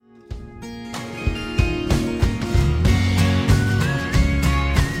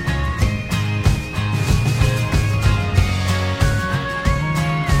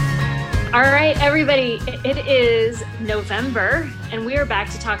Everybody, it is November, and we are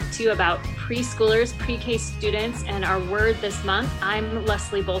back to talk to you about preschoolers, pre-K students, and our word this month. I'm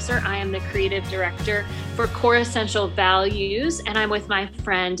Leslie Bolser. I am the creative director for Core Essential Values, and I'm with my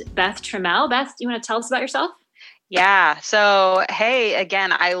friend Beth Trammell. Beth, do you want to tell us about yourself? Yeah. So, hey,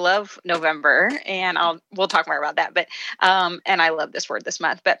 again, I love November, and we'll talk more about that. But and I love this word this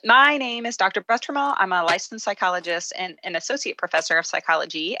month. But my name is Dr. Beth Trammell. I'm a licensed psychologist and an associate professor of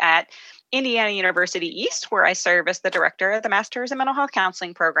psychology at Indiana University East, where I serve as the director of the Master's in Mental Health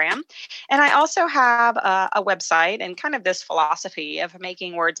Counseling program. And I also have a website and kind of this philosophy of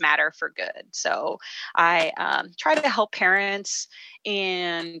making words matter for good. So I try to help parents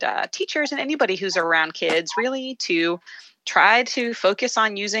and teachers and anybody who's around kids really to try to focus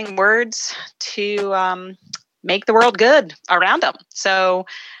on using words to make the world good around them. So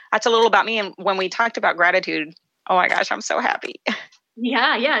that's a little about me. And when we talked about gratitude, oh my gosh, I'm so happy.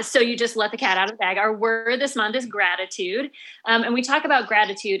 Yeah. So you just let the cat out of the bag. Our word this month is gratitude. And we talk about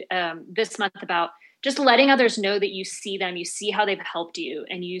gratitude this month about just letting others know that you see them, you see how they've helped you,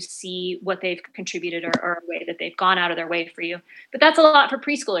 and you see what they've contributed or a way that they've gone out of their way for you. But that's a lot for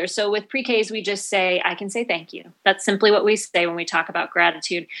preschoolers. So with pre-Ks, we just say, I can say thank you. That's simply what we say when we talk about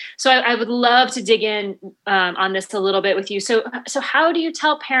gratitude. So I would love to dig in on this a little bit with you. So how do you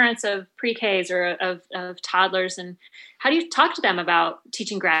tell parents of pre-Ks or of toddlers, and how do you talk to them about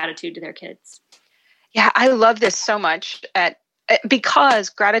teaching gratitude to their kids? Yeah, I love this so much because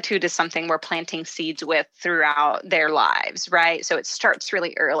gratitude is something we're planting seeds with throughout their lives, right? So it starts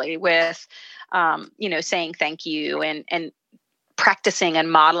really early with, saying thank you and practicing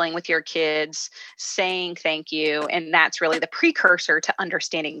and modeling with your kids, saying thank you. And that's really the precursor to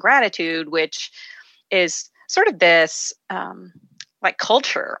understanding gratitude, which is sort of this like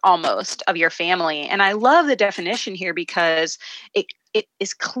culture almost of your family. And I love the definition here because it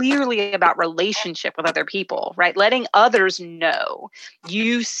is clearly about relationship with other people, right? Letting others know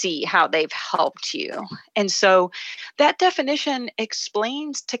you see how they've helped you. And so that definition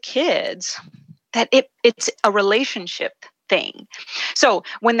explains to kids that it's a relationship thing. So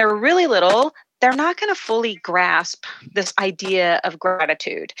when they're really little, they're not going to fully grasp this idea of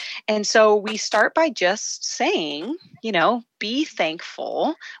gratitude. And so we start by just saying, be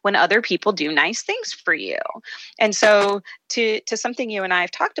thankful when other people do nice things for you. And so to something you and I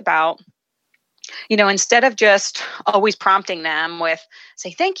have talked about, instead of just always prompting them with,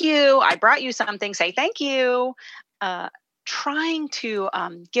 say, thank you, I brought you something, say thank you, trying to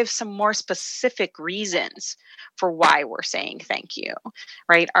give some more specific reasons for why we're saying thank you,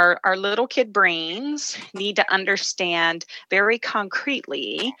 right? Our little kid brains need to understand very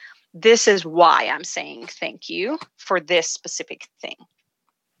concretely, this is why I'm saying thank you for this specific thing.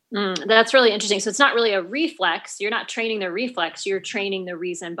 That's really interesting. So it's not really a reflex. You're not training the reflex. You're training the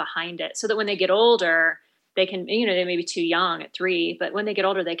reason behind it so that when they get older, they can, they may be too young at 3, but when they get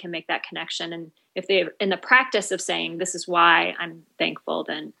older, they can make that connection. And if they're in the practice of saying, this is why I'm thankful,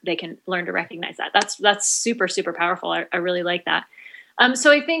 then they can learn to recognize that. That's super, super powerful. I really like that.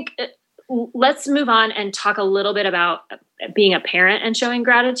 So I think let's move on and talk a little bit about being a parent and showing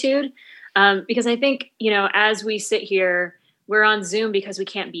gratitude. Because I think, as we sit here, we're on Zoom because we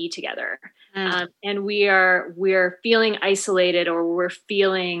can't be together. And we're feeling isolated, or we're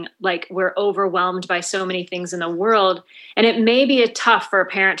feeling like we're overwhelmed by so many things in the world. And it may be tough for a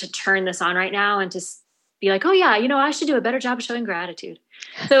parent to turn this on right now and to be like, oh yeah, I should do a better job of showing gratitude.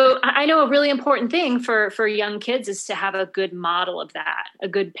 So I know a really important thing for young kids is to have a good model of that, a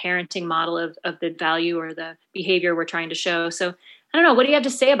good parenting model of the value or the behavior we're trying to show. So I don't know, what do you have to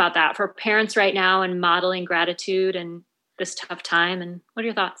say about that for parents right now and modeling gratitude and this tough time? And what are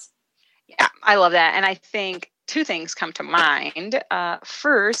your thoughts? Yeah, I love that. And I think 2 things come to mind.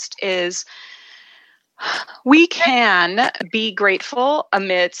 First is we can be grateful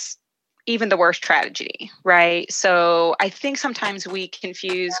amidst even the worst tragedy, right? So I think sometimes we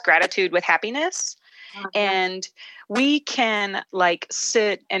confuse gratitude with happiness. And we can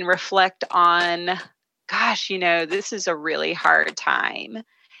sit and reflect on, gosh, this is a really hard time.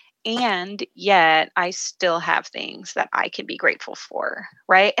 And yet I still have things that I can be grateful for,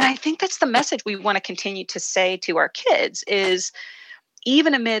 right? And I think that's the message we want to continue to say to our kids is,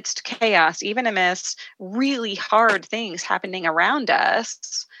 even amidst chaos, even amidst really hard things happening around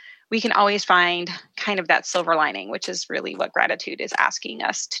us, we can always find kind of that silver lining, which is really what gratitude is asking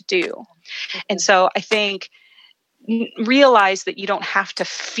us to do. And so I think realize that you don't have to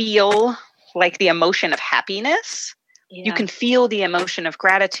feel like the emotion of happiness. Yeah. You can feel the emotion of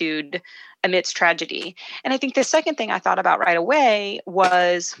gratitude amidst tragedy. And I think the second thing I thought about right away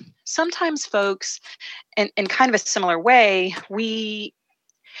was sometimes folks, in kind of a similar way, we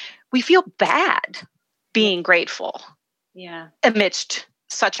we feel bad being grateful amidst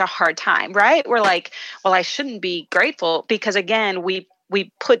such a hard time, right? We're like, well, I shouldn't be grateful because, again, we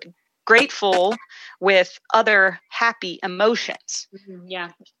put grateful with other happy emotions,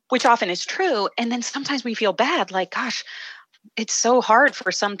 which often is true. And then sometimes we feel bad, like, gosh, it's so hard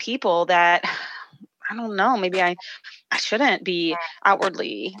for some people that, I don't know, maybe I shouldn't be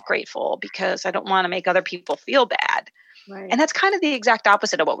outwardly grateful because I don't want to make other people feel bad. Right. And that's kind of the exact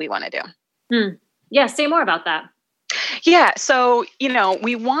opposite of what we want to do. Yeah. Say more about that. Yeah. So,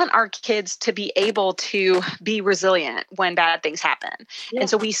 we want our kids to be able to be resilient when bad things happen. Yeah. And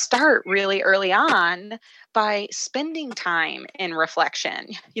so we start really early on by spending time in reflection.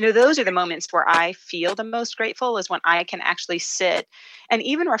 Those are the moments where I feel the most grateful, is when I can actually sit and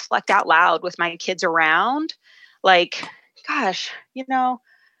even reflect out loud with my kids around. Like, gosh,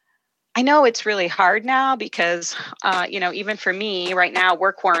 I know it's really hard now because, even for me right now,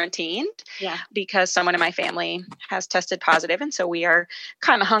 we're quarantined because someone in my family has tested positive. And so we are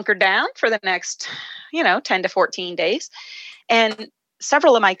kind of hunkered down for the next, 10 to 14 days. And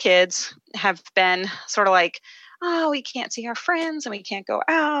several of my kids have been sort of like, oh, we can't see our friends and we can't go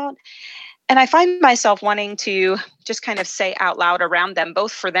out. And I find myself wanting to just kind of say out loud around them,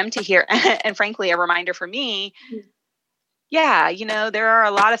 both for them to hear and frankly, a reminder for me. Yeah, there are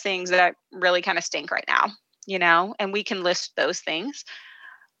a lot of things that really kind of stink right now, and we can list those things.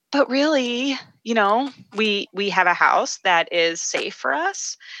 But really, we have a house that is safe for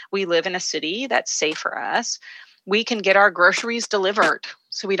us. We live in a city that's safe for us. We can get our groceries delivered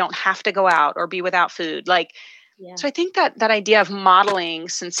so we don't have to go out or be without food. So I think that idea of modeling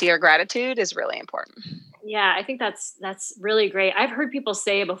sincere gratitude is really important. Yeah, I think that's really great. I've heard people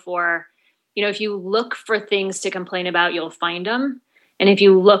say before, if you look for things to complain about, you'll find them. And if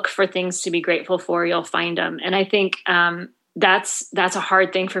you look for things to be grateful for, you'll find them. And I think that's a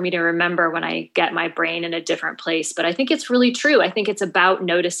hard thing for me to remember when I get my brain in a different place. But I think it's really true. I think it's about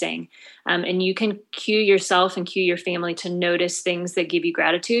noticing. And you can cue yourself and cue your family to notice things that give you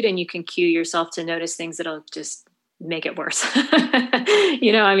gratitude. And you can cue yourself to notice things that'll just make it worse.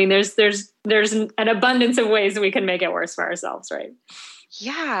 There's an abundance of ways that we can make it worse for ourselves, right?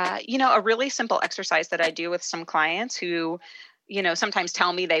 Yeah. A really simple exercise that I do with some clients who, sometimes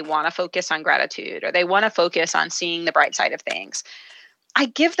tell me they want to focus on gratitude or they want to focus on seeing the bright side of things. I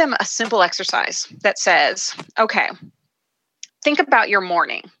give them a simple exercise that says, okay, think about your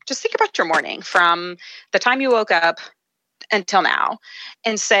morning. Just think about your morning from the time you woke up until now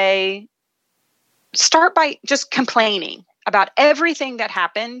and start by just complaining about everything that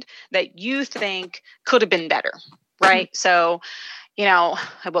happened that you think could have been better, right? So,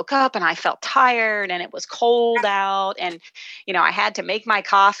 I woke up and I felt tired and it was cold out and, I had to make my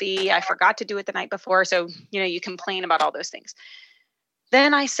coffee. I forgot to do it the night before. So, you complain about all those things.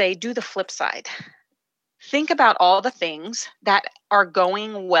 Then I say, do the flip side. Think about all the things that are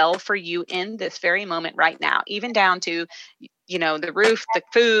going well for you in this very moment right now, even down to, the roof, the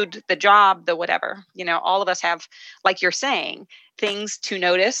food, the job, the whatever. All of us have, like you're saying, things to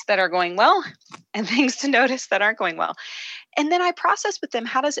notice that are going well and things to notice that aren't going well. And then I process with them,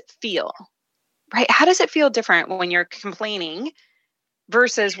 how does it feel, right? How does it feel different when you're complaining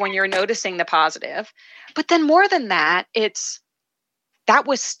versus when you're noticing the positive? But then more than that, that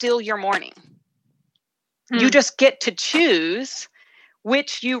was still your morning. You just get to choose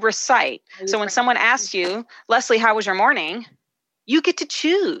which you recite. So when someone asks you, Leslie, how was your morning? You get to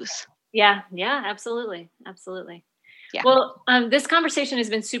choose. Yeah, absolutely. Absolutely. Yeah. Well, this conversation has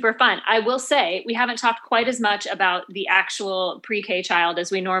been super fun. I will say we haven't talked quite as much about the actual pre-K child as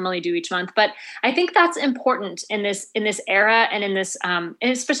we normally do each month, but I think that's important in this era and in this, and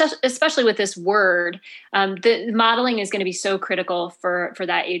especially with this word. The modeling is going to be so critical for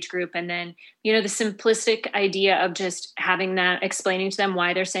that age group, and then the simplistic idea of just having that, explaining to them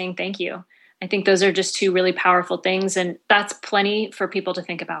why they're saying thank you. I think those are just two really powerful things, and that's plenty for people to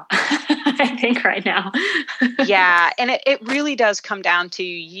think about, I think, right now. Yeah, and it really does come down to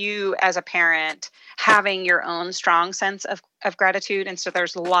you as a parent having your own strong sense of gratitude. And so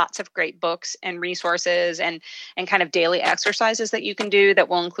there's lots of great books and resources and kind of daily exercises that you can do that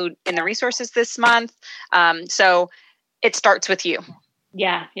we'll include in the resources this month. So it starts with you.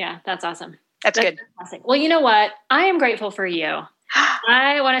 Yeah, that's awesome. That's good. Fantastic. Well, you know what? I am grateful for you.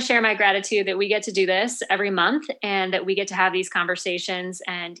 I want to share my gratitude that we get to do this every month and that we get to have these conversations.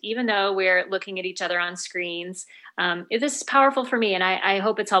 And even though we're looking at each other on screens, this is powerful for me. And I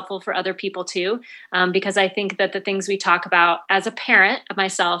hope it's helpful for other people too, because I think that the things we talk about as a parent of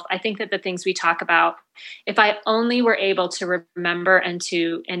myself, I think that the things we talk about, if I only were able to remember and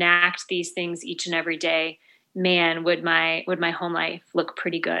to enact these things each and every day, man, would my home life look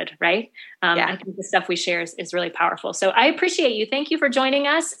pretty good, right? I think the stuff we share is really powerful. So I appreciate you. Thank you for joining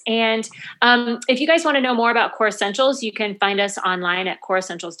us. And if you guys want to know more about Core Essentials, you can find us online at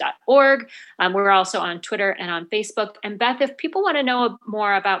coreessentials.org. We're also on Twitter and on Facebook. And Beth, if people want to know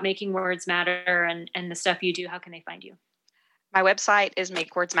more about Making Words Matter and the stuff you do, how can they find you? My website is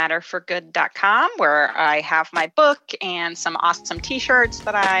makewordsmatterforgood.com, where I have my book and some awesome t-shirts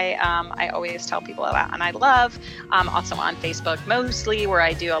that I always tell people about and I love. Also on Facebook mostly, where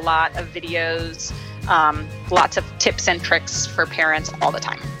I do a lot of videos, lots of tips and tricks for parents all the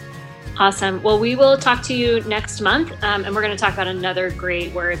time. Awesome. Well, we will talk to you next month, and we're going to talk about another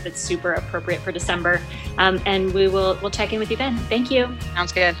great word that's super appropriate for December. And we'll check in with you then. Thank you.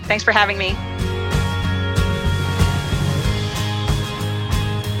 Sounds good. Thanks for having me.